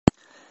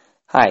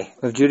Hi,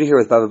 Rav Judah here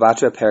with Baba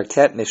Batra, Perek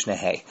Tet, Mishnah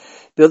Hey.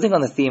 Building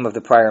on the theme of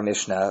the prior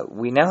Mishnah,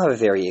 we now have a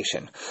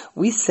variation.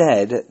 We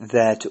said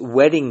that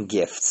wedding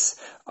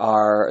gifts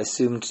are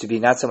assumed to be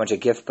not so much a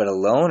gift but a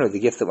loan, or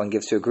the gift that one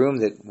gives to a groom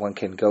that one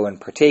can go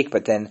and partake,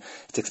 but then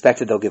it's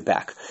expected they'll give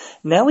back.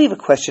 Now we have a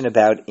question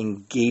about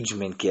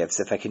engagement gifts,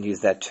 if I can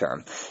use that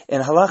term.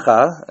 In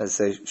Halacha, as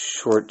a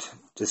short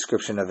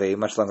description of a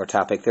much longer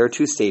topic, there are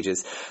two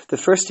stages. The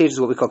first stage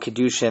is what we call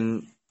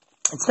Kiddushin.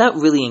 It's not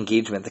really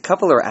engagement. The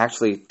couple are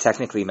actually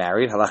technically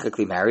married,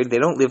 halachically married. They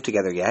don't live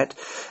together yet,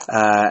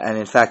 and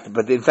in fact,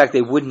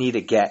 they would need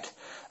a get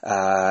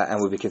and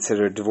would be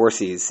considered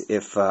divorcees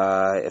if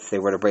they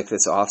were to break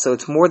this off. So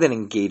it's more than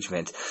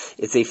engagement.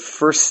 It's a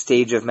first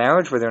stage of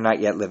marriage where they're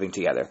not yet living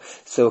together.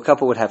 So a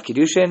couple would have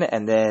kiddushin,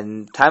 and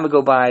then time would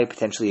go by,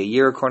 potentially a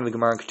year, according to the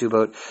Gemara and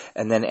Ketubot,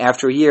 and then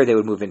after a year they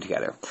would move in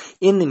together.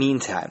 In the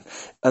meantime,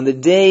 on the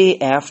day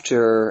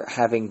after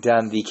having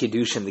done the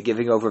kiddushin, the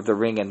giving over of the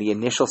ring, and the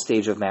initial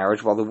stage of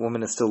marriage, while the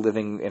woman is still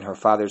living in her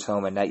father's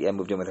home and not yet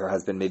moved in with her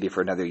husband, maybe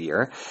for another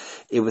year,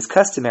 it was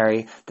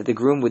customary that the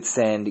groom would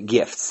send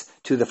gifts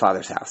to the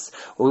father's house.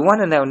 What we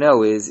want to now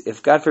know is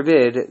if, God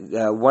forbid,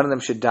 one of them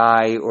should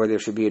die or there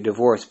should be a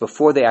divorce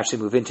before they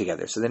actually move in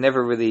together. So they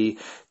never really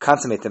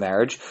consummate the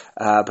marriage,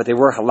 but they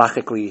were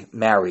halachically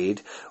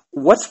married.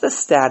 What's the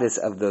status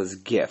of those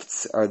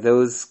gifts? Are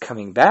those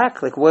coming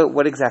back? Like,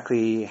 what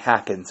exactly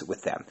happens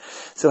with them?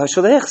 So,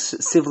 Hasholech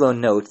Sivlo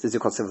note, this is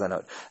called Sivlo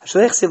note.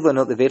 Hasholech Sivlo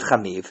note levet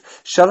chamiv,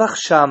 shalach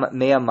sham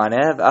mea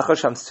maneh, v'achal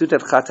sham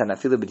sudat chatan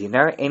afilu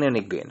b'dinar, eno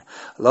nigbin.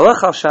 Lo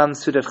achal sham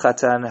sudat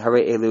chatan, hare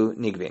elu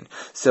nigbin.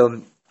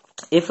 So,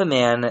 if a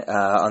man,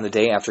 on the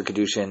day after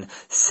Kiddushin,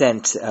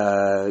 sent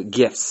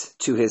gifts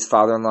to his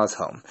father-in-law's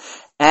home,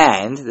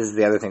 and this is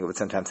the other thing that would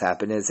sometimes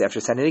happen, is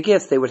after sending the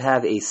gifts, they would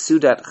have a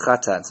sudat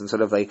chatan, some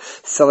sort of like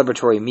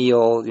celebratory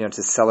meal,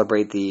 to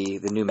celebrate the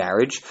new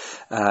marriage,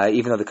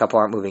 even though the couple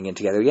aren't moving in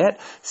together yet.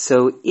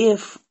 So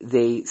if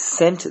they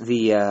sent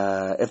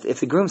if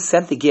the groom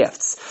sent the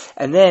gifts,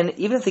 and then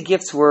even if the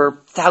gifts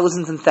were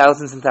thousands and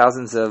thousands and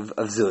thousands of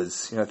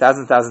zuz, thousands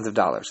and thousands of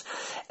dollars,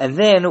 and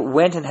then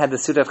went and had the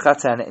sudat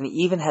chatan, and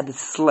even had the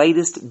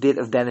slightest bit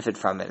of benefit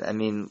from it. I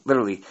mean,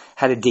 literally,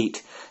 had a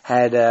date,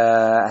 had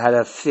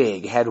a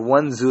fig, had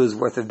one zuz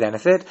worth of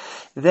benefit,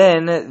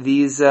 then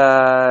these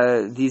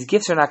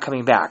gifts are not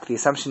coming back. The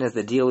assumption is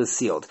the deal is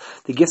sealed.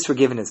 The gifts were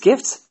given as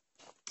gifts.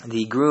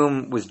 The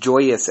groom was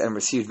joyous and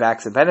received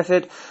back some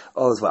benefit,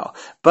 all is well.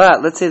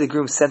 But let's say the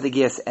groom sent the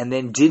gifts and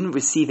then didn't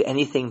receive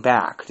anything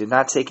back, did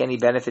not take any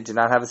benefit, did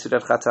not have a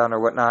sudat chatan or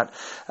whatnot,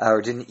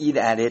 or didn't eat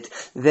at it,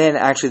 then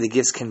actually the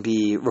gifts can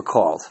be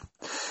recalled.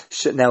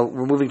 Now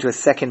we're moving to a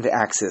second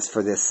axis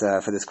for this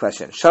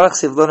question. Shalach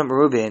sivlonot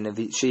merubin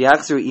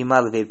sheyachzru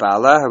ima leveit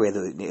ba'ala harei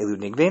elu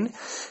nigbin.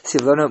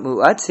 Sivlonot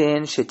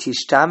mu'atin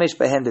shetishtamish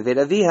behem bevet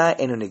aviha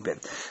enu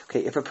nigbin.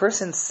 Okay, if a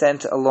person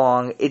sent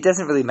along, it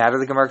doesn't really matter.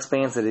 The Gemara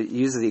explains that it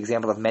uses the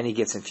example of many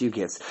gifts and few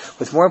gifts.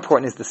 What's more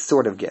important is the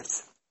sort of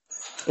gifts.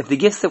 If the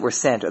gifts that were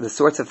sent are the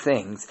sorts of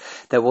things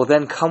that will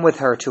then come with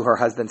her to her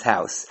husband's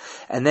house,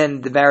 and then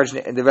the rest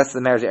of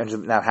the marriage ends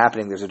up not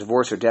happening, there's a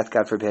divorce or death,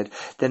 God forbid,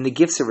 then the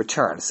gifts are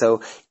returned.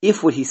 So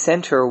if what he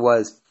sent her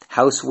was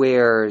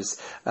housewares,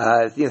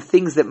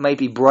 things that might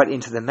be brought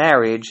into the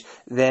marriage,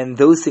 then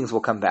those things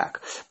will come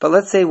back. But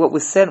let's say what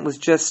was sent was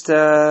just,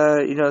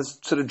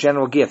 sort of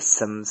general gifts,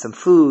 some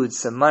food,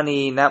 some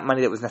money, not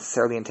money that was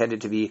necessarily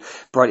intended to be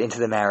brought into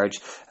the marriage,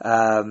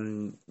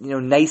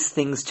 nice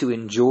things to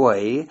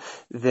enjoy,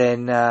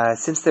 then,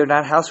 since they're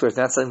not housewares,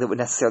 they're not something that would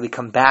necessarily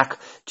come back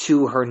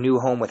to her new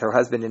home with her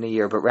husband in a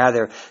year, but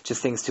rather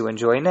just things to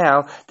enjoy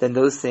now, then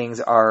those things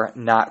are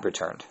not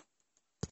returned.